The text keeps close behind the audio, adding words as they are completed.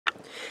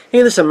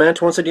Hey, this is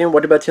Matt once again.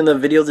 What about in the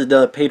video?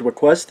 The paid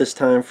request, this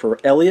time for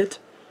Elliott.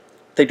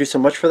 Thank you so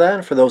much for that,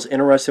 and for those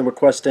interested in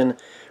requesting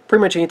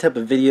pretty much any type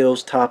of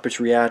videos,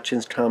 topics,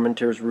 reactions,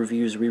 commentaries,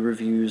 reviews,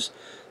 re-reviews,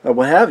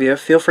 what have you,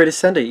 feel free to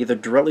send it either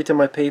directly to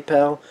my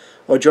PayPal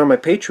or join my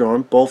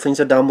Patreon. Both things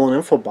are down below in the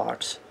info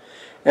box.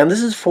 And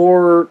this is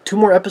for 2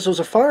 more episodes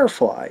of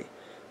Firefly,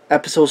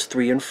 episodes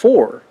 3 and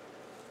 4.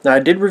 Now, I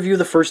did review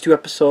the first 2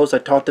 episodes. I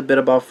talked a bit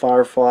about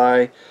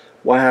Firefly,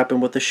 what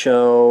happened with the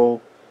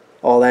show,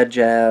 all that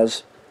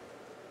jazz.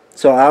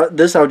 So I'll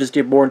just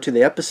get more into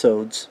the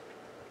episodes.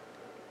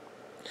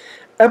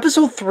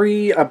 Episode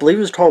 3, I believe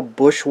it was called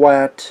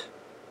Bushwhacked,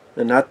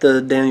 and not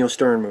the Daniel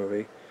Stern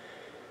movie.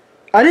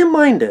 I didn't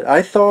mind it.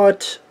 I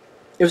thought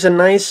it was a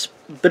nice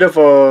bit of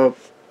a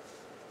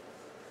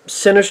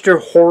sinister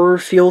horror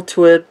feel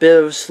to it,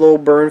 bit of a slow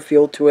burn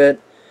feel to it.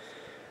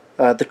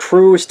 The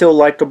crew is still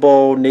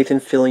likable. Nathan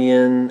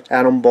Fillion,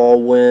 Adam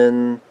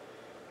Baldwin,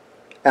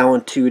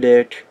 Alan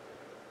Tudyk.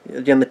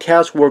 Again, the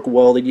cast work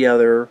well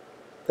together.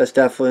 That's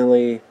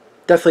definitely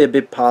a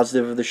big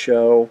positive of the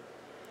show.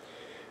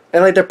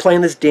 And like they're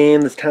playing this game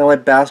that's kind of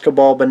like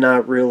basketball, but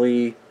not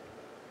really.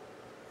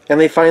 And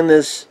they find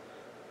this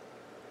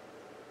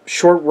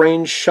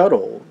short-range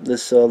shuttle,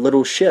 this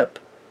little ship,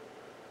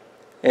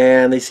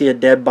 and they see a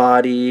dead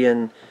body,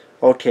 and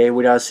okay,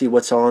 we gotta see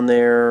what's on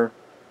there.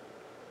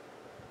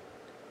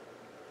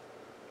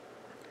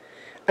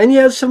 And you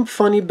have some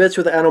funny bits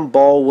with Adam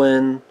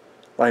Baldwin,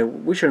 like,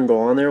 we shouldn't go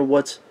on there.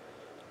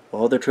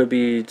 Well, there could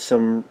be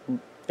some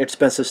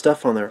expensive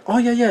stuff on there. Oh,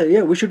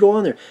 yeah, we should go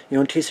on there. You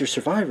know, in case there's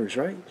survivors,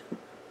 right?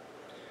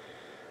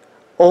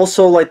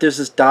 Also, like, there's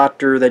this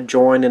doctor that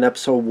joined in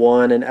episode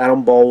 1, and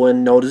Adam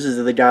Baldwin notices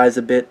that the guy's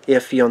a bit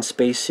iffy on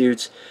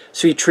spacesuits,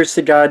 so he tricks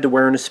the guy to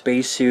wearing a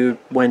spacesuit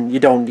when you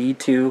don't need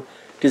to,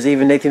 because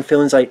even Nathan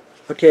Fillion's like,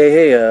 okay,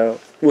 hey,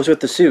 what's with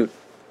the suit?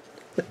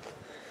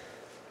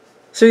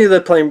 So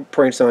they're playing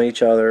pranks on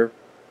each other.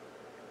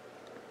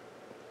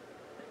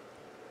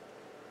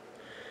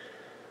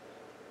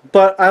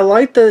 But I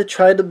like that it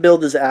tried to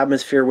build this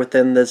atmosphere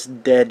within this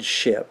dead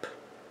ship.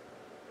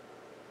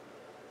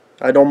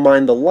 I don't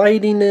mind the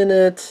lighting in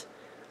it.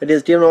 It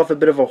is giving off a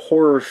bit of a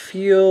horror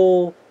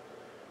feel.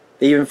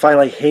 They even find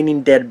like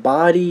hanging dead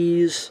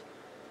bodies.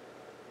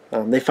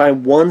 They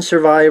find one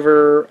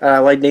survivor. I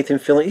like Nathan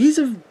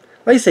Fillion.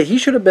 Like I say, he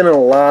should have been in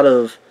a lot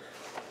of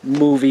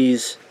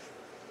movies.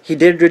 He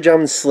did a good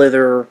job in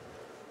Slither.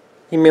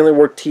 He mainly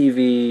worked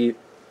TV.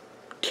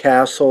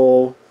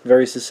 Castle,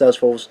 very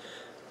successful.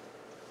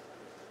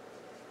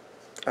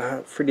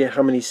 I forget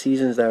how many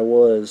seasons that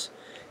was.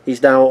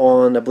 He's now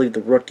on, I believe,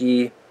 The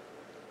Rookie.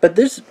 But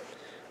this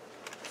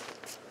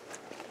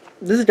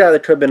is a guy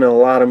that could have been in a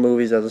lot of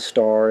movies as a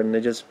star, and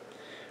they just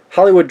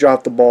Hollywood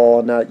dropped the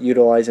ball not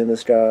utilizing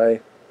this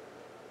guy.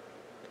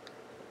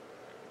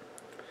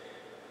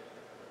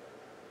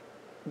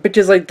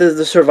 Because like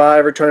the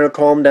survivor trying to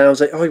calm him down,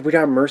 is like, oh, we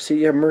got mercy,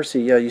 yeah,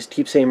 mercy, yeah. You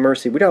keep saying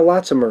mercy. We got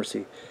lots of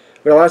mercy.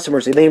 We got lots of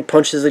mercy. Then he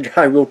punches the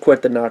guy real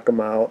quick to knock him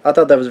out. I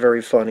thought that was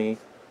very funny,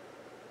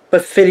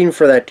 but fitting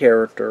for that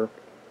character.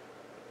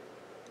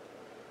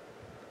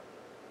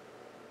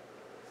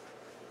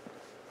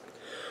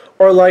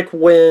 Or like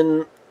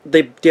when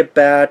they get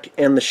back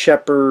and the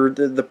shepherd,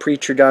 the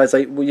preacher guy's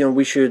like, well, you know,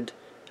 we should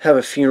have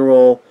a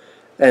funeral,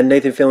 and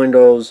Nathan Fillion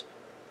goes,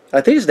 I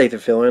think it's Nathan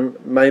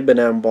Fillion, might have been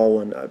Adam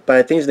Baldwin, but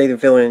I think it's Nathan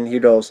Fillion. He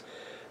goes,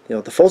 you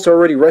know, the folks are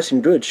already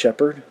resting good,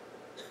 shepherd.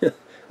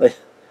 Like,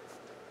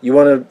 you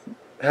want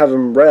to have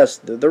them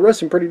rest? They're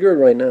resting pretty good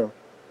right now.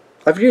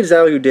 I forget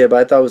exactly who did, but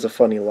I thought it was a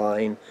funny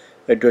line,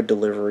 a good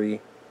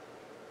delivery.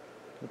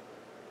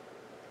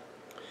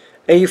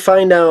 And you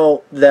find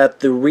out that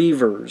the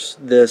Reavers,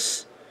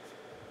 this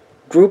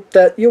group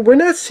that, you know, we're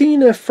not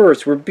seeing at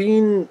first. We're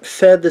being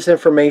fed this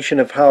information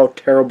of how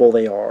terrible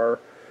they are,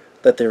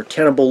 that they're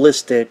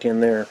cannibalistic,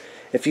 and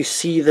if you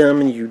see them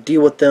and you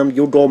deal with them,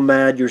 you'll go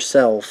mad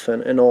yourself,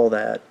 and all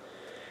that.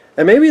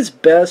 And maybe it's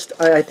best,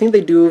 I think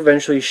they do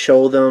eventually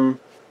show them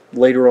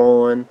later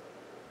on,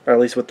 or at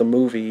least with the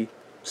movie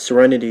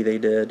Serenity they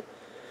did.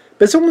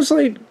 But it's almost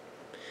like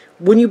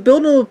when you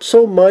build them up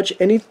so much,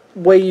 any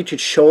way you could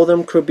show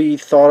them could be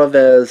thought of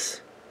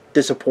as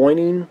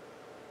disappointing.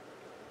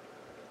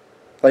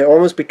 Like,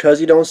 almost because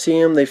you don't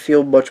see them, they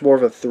feel much more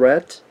of a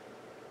threat.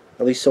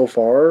 At least so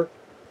far.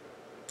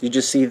 You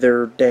just see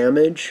their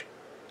damage.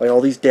 Like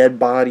all these dead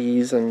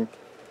bodies and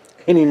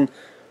hanging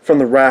from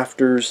the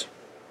rafters.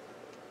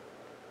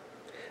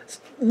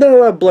 It's not a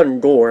lot of blood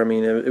and gore. I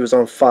mean, it was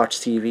on Fox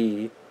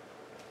TV.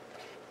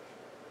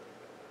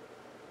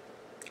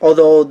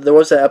 Although there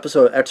was that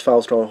episode of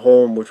X-Files called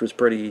Home, which was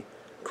pretty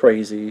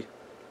crazy.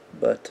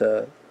 But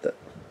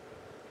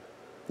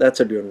that's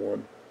a good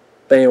one.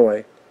 But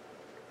anyway,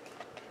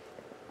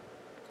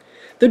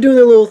 they're doing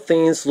their little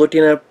things,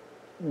 looking at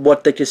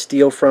what they could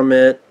steal from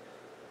it.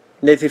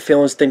 Nathan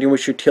Fillion's thinking we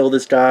should kill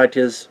this guy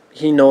because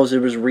he knows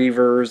it was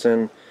Reavers,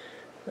 and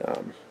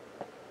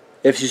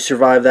if you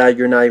survive that,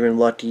 you're not even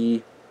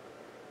lucky.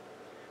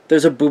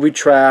 There's a booby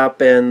trap,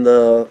 and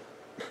the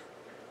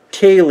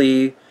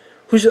Kaylee,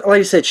 who's, like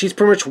I said, she's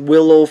pretty much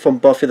Willow from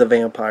Buffy the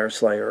Vampire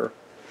Slayer.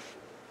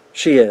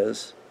 She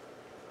is.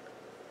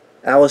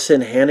 Allison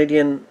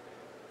Hannigan,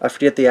 I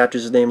forget the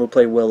actress's name who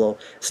played Willow.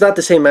 It's not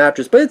the same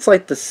actress, but it's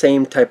like the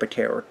same type of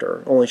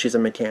character, only she's a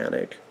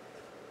mechanic.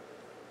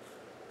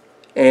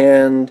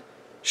 And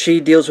she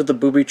deals with the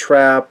booby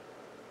trap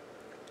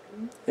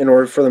in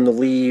order for them to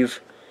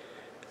leave.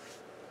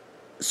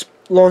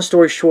 Long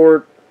story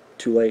short,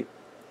 too late.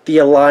 The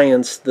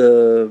Alliance, I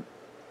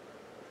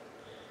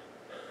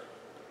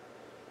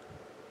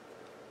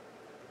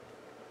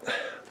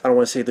don't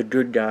want to say the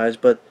good guys,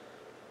 but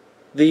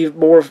the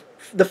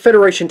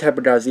Federation type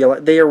of guys,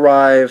 they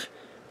arrive,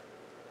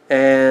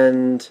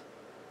 and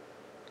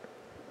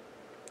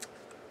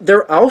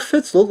their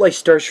outfits look like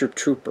Starship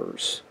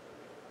Troopers,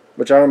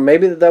 which I don't know,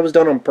 maybe that was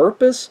done on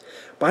purpose,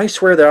 but I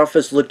swear their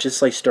outfits look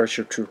just like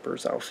Starship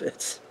Troopers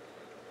outfits.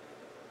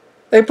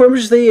 They pretty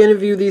much, they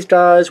interview these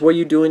guys. What are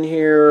you doing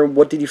here?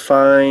 What did you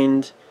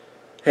find?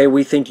 Hey,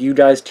 we think you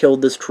guys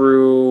killed this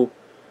crew.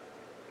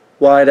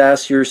 Well, I'd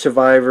ask your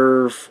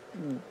survivor,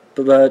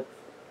 but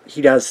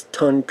he got his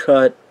tongue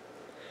cut.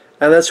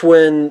 And that's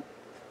when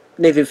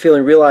Nathan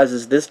Fillion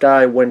realizes this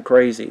guy went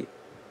crazy.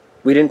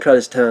 We didn't cut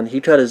his tongue. He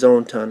cut his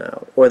own tongue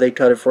out. Or they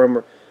cut it for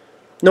him.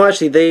 No,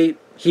 actually,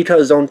 he cut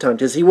his own tongue.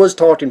 Because he was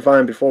talking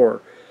fine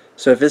before.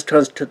 So if his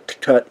tongue's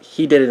cut,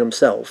 he did it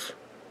himself.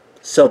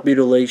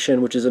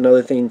 Self-mutilation, which is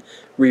another thing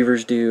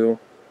Reavers do.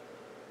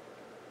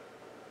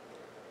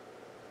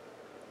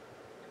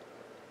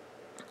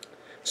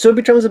 So it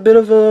becomes a bit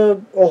of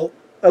a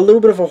little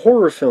bit of a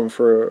horror film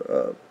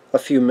for a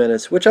few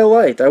minutes, which I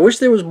liked. I wish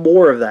there was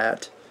more of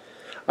that.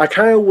 I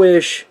kind of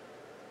wish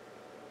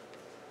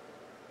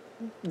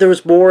there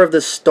was more of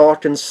the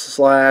stalk and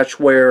slash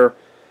where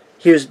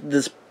here's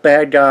this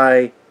bad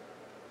guy,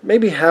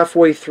 maybe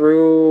halfway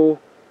through,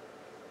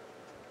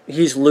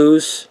 he's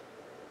loose.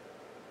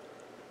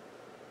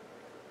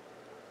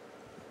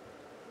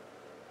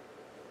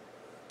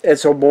 And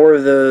so more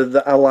of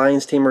the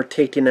Alliance team are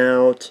taken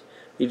out.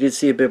 You did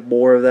see a bit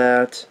more of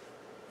that.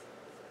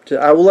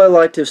 I would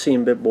like to have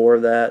seen a bit more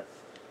of that.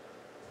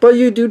 But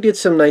you do get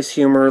some nice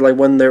humor, like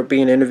when they're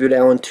being interviewed,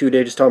 Alan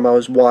Tudyk just talking about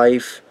his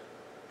wife.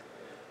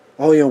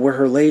 Oh, you know, where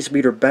her legs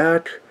meet her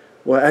back.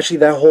 Well, actually,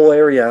 that whole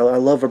area I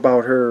love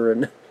about her.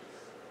 And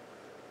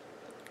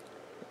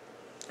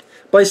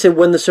but I said,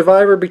 when the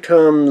survivor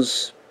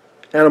becomes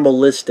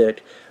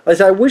animalistic,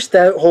 I wish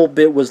that whole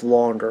bit was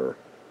longer.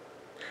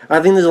 I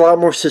think there's a lot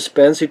more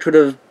suspense you could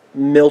have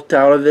milked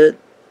out of it.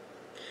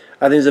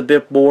 I think there's a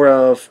bit more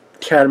of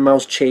cat and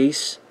mouse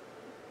chase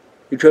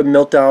you could have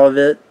milked out of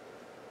it.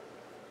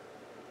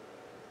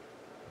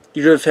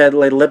 You could have had,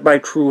 like, let my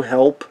crew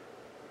help.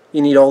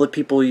 You need all the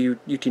people you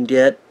can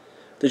get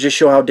to just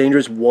show how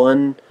dangerous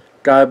one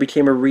guy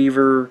became a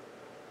Reaver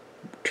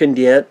can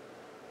get.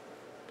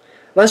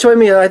 That's what I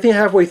mean. I think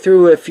halfway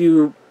through, if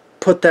you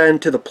put that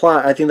into the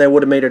plot, I think that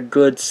would have made a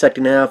good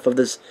second half of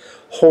this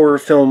horror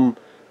film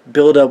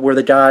build-up where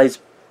the guy's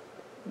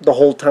the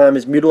whole time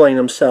is mutilating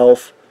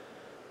himself,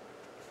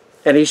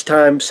 and each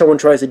time someone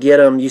tries to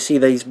get him, you see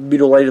that he's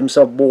mutilated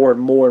himself more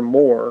and more and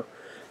more,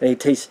 and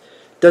he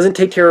doesn't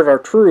take care of our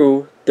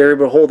crew. They're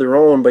able to hold their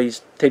own, but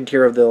he's taking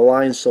care of the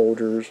Alliance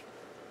soldiers.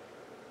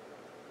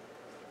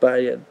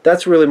 But yeah,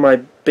 that's really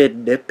my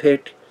big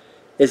nitpick,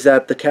 is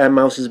that the cat and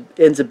mouse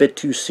ends a bit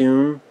too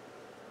soon.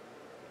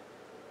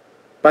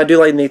 But I do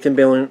like Nathan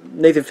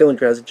Fillion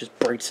because it just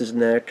breaks his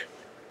neck.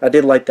 I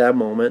did like that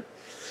moment.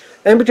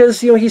 And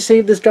because, you know, he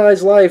saved this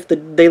guy's life,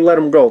 they let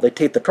him go. They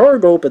take the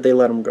cargo, but they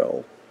let him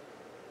go.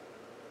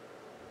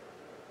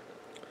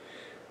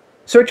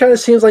 So it kind of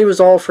seems like it was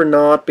all for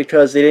naught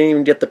because they didn't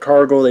even get the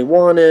cargo they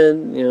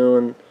wanted, you know,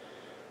 and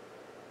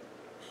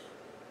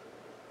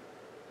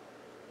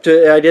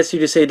I guess you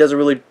could say it doesn't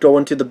really go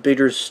into the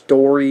bigger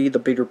story, the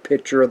bigger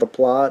picture of the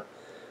plot.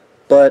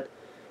 But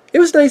it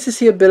was nice to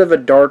see a bit of a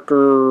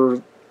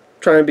darker,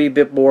 trying to be a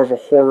bit more of a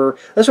horror.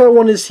 That's why I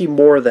wanted to see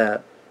more of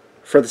that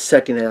for the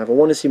second half. I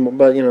wanted to see more,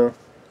 but, you know,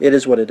 it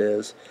is what it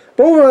is.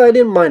 But overall, I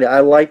didn't mind it. I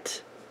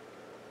liked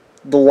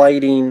the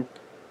lighting,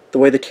 the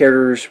way the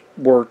characters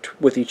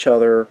worked with each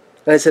other.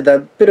 And I said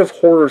that bit of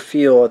horror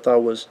feel I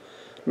thought was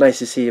nice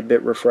to see, a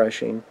bit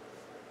refreshing.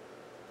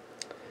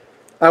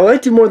 I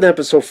liked it more than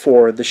episode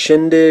 4, the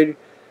shindig.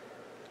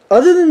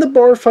 Other than the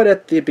bar fight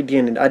at the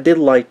beginning, I did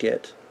like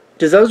it.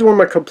 Because that was one of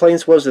my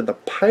complaints. Was it the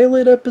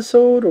pilot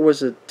episode, or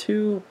was it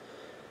 2?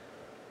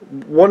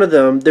 One of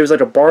them, there was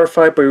like a bar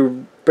fight, but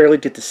you barely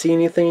get to see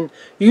anything.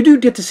 You do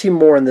get to see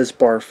more in this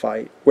bar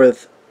fight,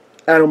 with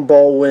Adam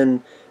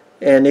Baldwin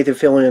and Nathan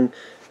Fillion,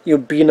 you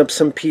know, beating up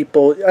some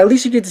people. At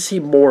least you get to see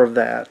more of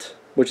that,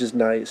 which is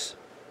nice.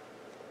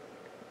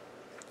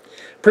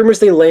 Pretty much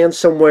they land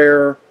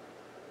somewhere.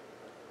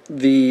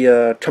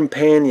 The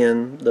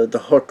companion, the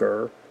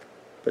hooker,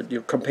 but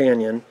your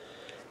companion,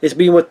 is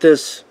being with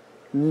this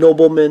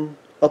nobleman,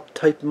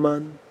 uptight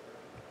man.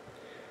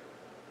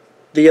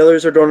 The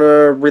others are going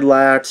to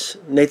relax.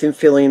 Nathan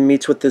Fillion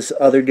meets with this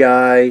other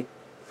guy,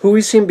 who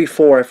we've seen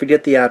before. I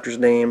forget the actor's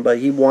name, but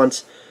he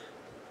wants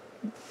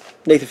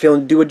Nathan Fillion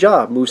to do a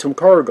job, move some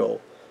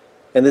cargo.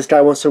 And this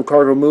guy wants some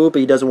cargo moved, but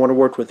he doesn't want to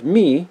work with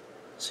me,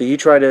 so you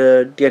try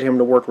to get him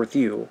to work with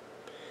you.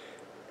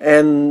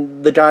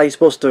 And the guy he's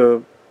supposed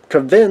to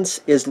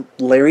convince is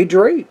Larry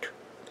Drake.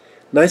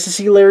 Nice to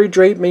see Larry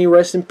Drake. May he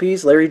rest in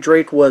peace. Larry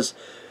Drake was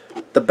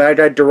the bad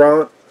guy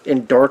Durant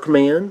in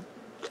Darkman,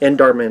 and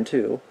Darkman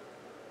 2.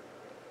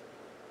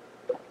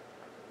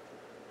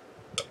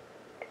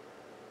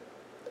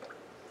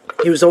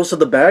 He was also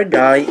the bad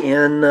guy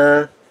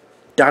in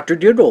Dr.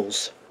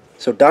 Doodles.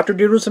 So Dr.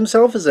 Doodles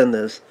himself is in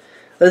this.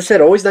 As I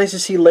said, always nice to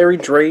see Larry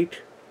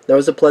Drake. That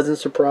was a pleasant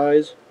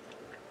surprise.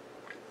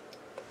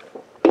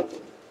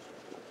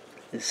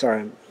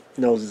 Sorry,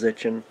 nose is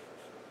itching.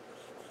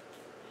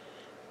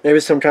 Maybe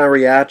some kind of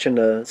reaction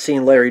to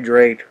seeing Larry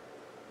Drake.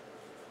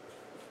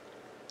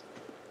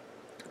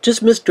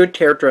 Just miss good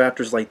character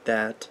actors like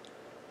that.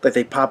 Like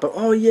they pop up,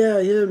 oh yeah,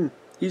 him.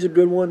 He's a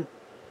good one.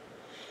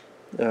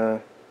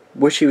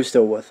 Wish he was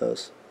still with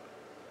us.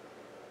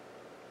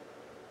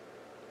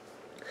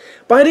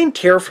 But I didn't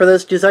care for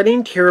this because I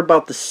didn't care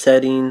about the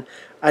setting.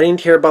 I didn't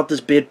care about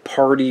this big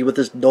party with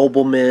this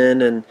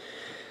nobleman. And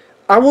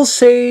I will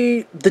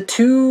say the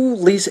two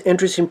least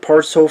interesting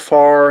parts so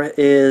far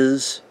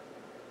is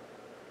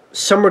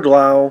Summer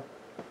Glau.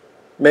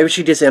 Maybe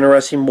she gets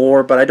interesting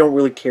more, but I don't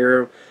really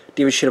care,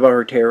 give a shit about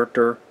her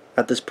character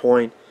at this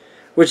point.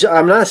 Which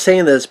I'm not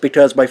saying this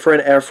because my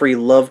friend Effrey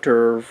loved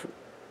her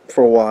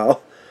for a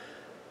while.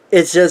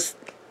 It's just,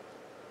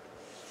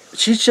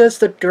 she's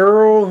just a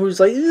girl who's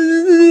like,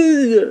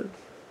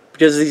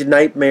 because of these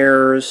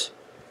nightmares.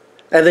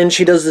 And then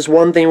she does this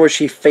one thing where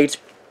she fakes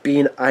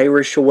being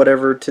Irish or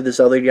whatever to this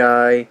other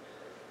guy.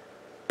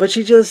 But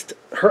she just,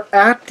 her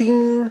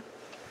acting,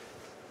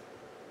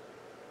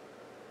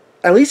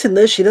 at least in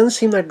this, she doesn't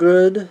seem that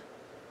good.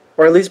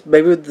 Or at least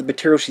maybe with the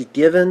material she's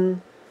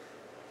given.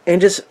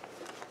 And just,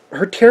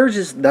 her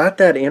character is not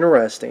that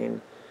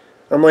interesting.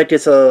 I'm like,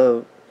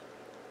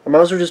 I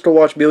might as well just go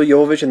watch Milla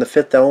Jovovich in The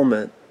Fifth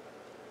Element.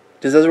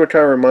 Because that's what it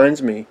kind of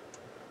reminds me.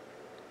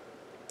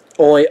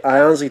 Only,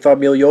 I honestly thought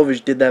Milla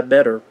Jovovich did that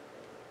better.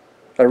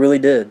 I really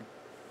did.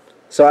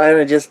 So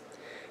I just,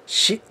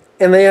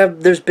 and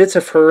there's bits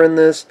of her in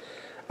this.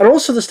 And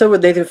also the stuff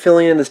with Nathan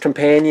Fillion and his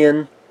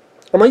companion.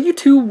 I'm like,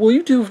 will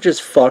you two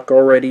just fuck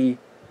already?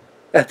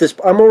 At this,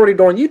 I'm already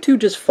going, you two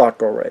just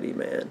fuck already,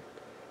 man.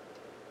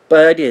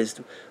 But it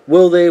is,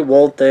 will they,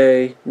 won't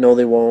they? No,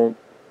 they won't.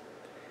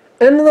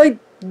 And like,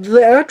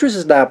 the actress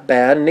is not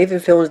bad, and Nathan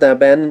Fillion's not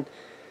bad, and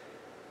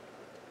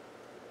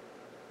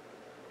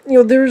you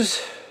know,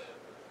 there's,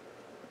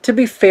 to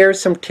be fair,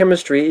 some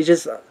chemistry. It's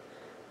just,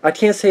 I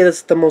can't say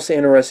that's the most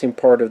interesting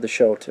part of the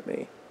show to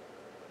me.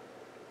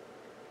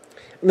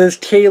 And there's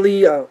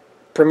Kaylee,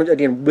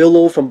 again,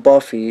 Willow from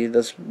Buffy,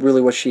 that's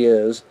really what she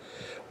is,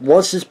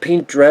 wants this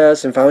pink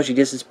dress, and finally she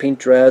gets this pink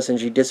dress, and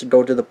she gets to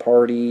go to the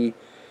party.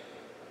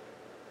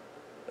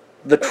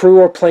 The crew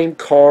are playing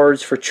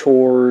cards for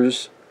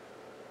chores,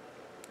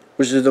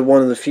 which is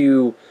one of the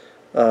few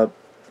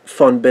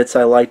fun bits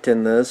I liked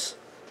in this.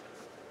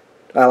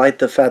 I like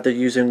the fact they're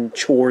using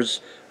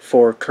chores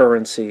for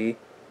currency.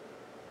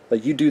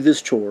 Like, you do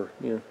this chore.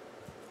 Yeah.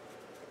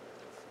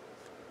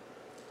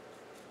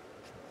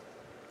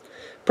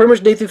 Pretty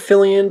much Nathan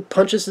Fillion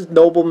punches his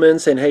nobleman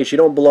saying, hey, she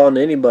don't belong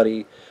to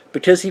anybody.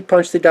 Because he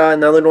punched the guy,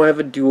 now they don't have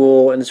a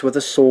duel, and it's with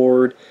a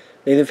sword.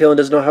 Nathan Fillion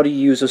doesn't know how to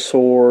use a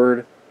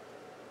sword.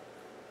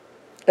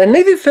 And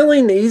Nathan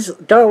Fillion, he's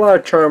got a lot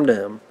of charm to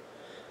him.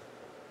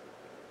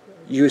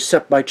 You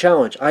accept my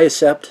challenge. I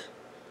accept.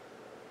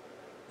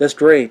 That's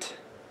great.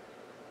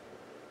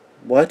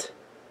 What?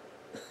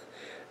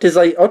 It's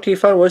like, okay,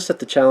 fine, we'll accept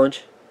the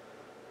challenge.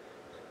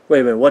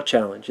 Wait a minute, what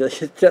challenge?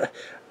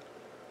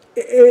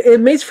 It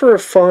makes for a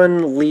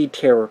fun lead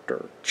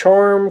character.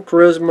 Charm,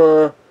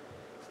 charisma.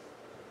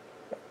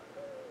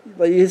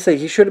 Like you say,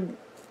 he should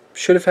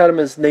have had him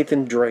as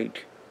Nathan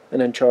Drake in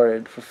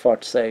Uncharted, for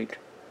fuck's sake.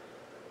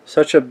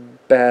 Such a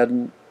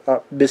bad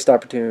missed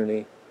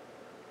opportunity.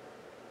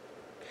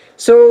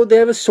 So they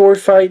have a sword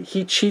fight.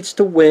 He cheats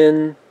to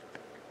win.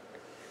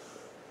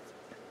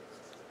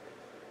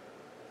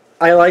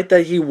 I like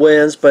that he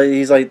wins, but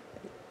he's like,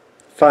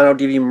 fine, I'll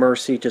give you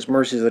mercy, because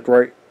mercy's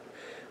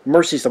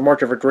the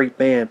mark of a great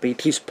man. But he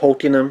keeps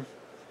poking him.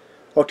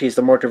 Okay, he's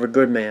the mark of a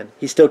good man.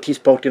 He still keeps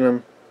poking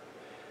him.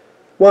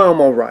 Well, I'm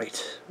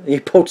alright.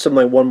 He pokes him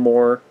like one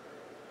more.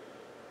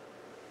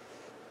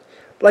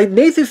 Like,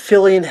 Nathan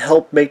Fillion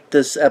helped make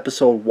this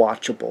episode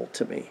watchable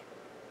to me.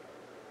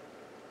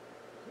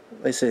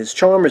 Like I say, his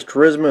charm, his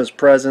charisma, his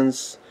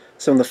presence,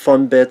 some of the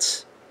fun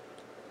bits.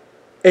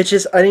 It's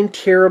just, I didn't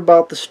care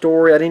about the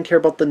story. I didn't care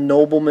about the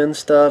nobleman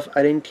stuff.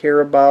 I didn't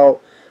care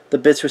about the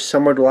bits with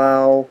Summer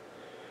Glau.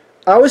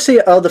 I would say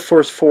of the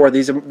first four,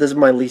 this is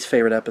my least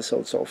favorite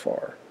episode so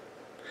far.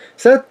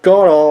 So that's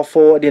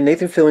god-awful. Again,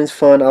 Nathan Fillion's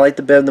fun. I like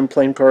the bit of them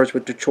playing cards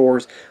with the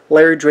chores.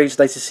 Larry Drake's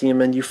nice to see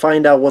him, and you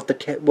find out what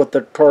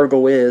the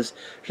cargo is,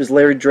 because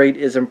Larry Drake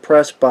is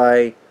impressed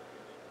by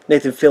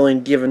Nathan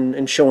Fillion giving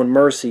and showing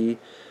mercy.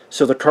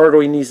 So the cargo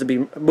he needs to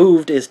be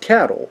moved is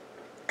cattle.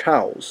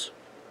 Cows.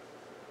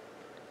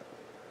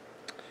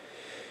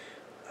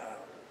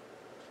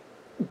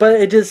 but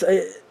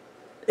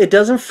it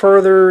doesn't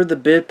further the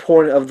big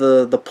point of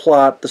the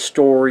plot, the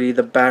story,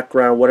 the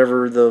background,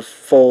 whatever the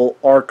full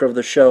arc of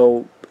the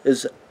show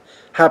is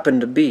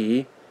happened to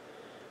be.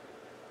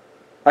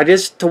 I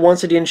just to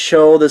once again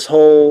show this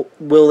whole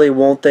will they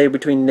won't they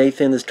between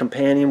Nathan and his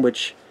companion,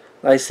 which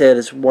like I said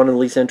is one of the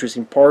least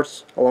interesting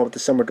parts, along with the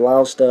Summer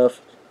Glau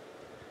stuff.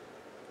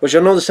 Which I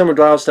know the Summer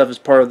Glau stuff is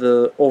part of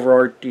the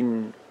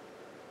overarching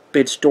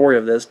big story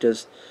of this.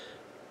 Just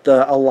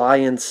the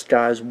Alliance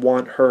guys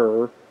want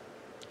her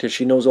because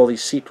she knows all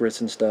these secrets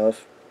and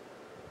stuff.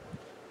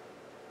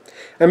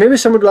 And maybe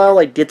Summer Glau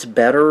like gets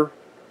better.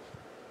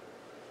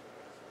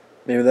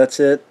 Maybe that's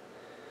it.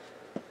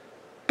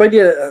 But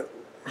yeah,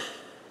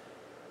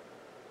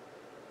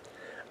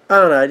 I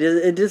don't know.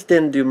 It just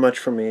didn't do much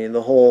for me.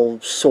 The whole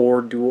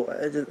sword duel.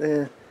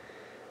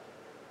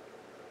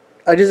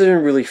 I just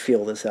didn't really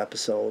feel this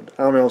episode.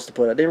 I don't know how else to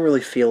put it. I didn't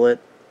really feel it.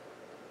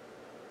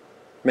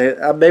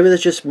 Maybe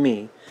that's just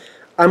me.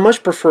 I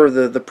much prefer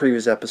the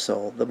previous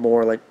episode. The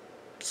more like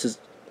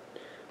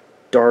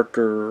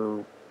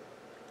darker.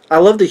 I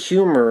love the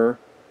humor,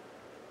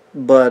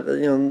 but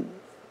you know,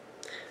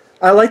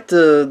 I like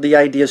the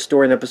idea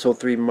story in episode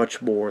 3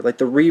 much more. Like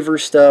the Reaver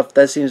stuff,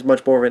 that seems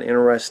much more of an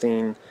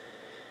interesting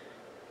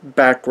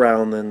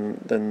background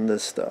than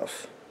this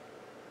stuff.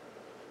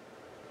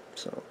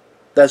 So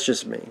that's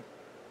just me.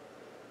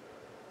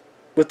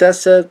 With that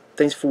said,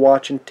 thanks for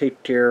watching.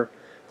 Take care.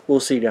 We'll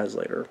see you guys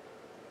later.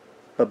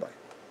 Bye bye.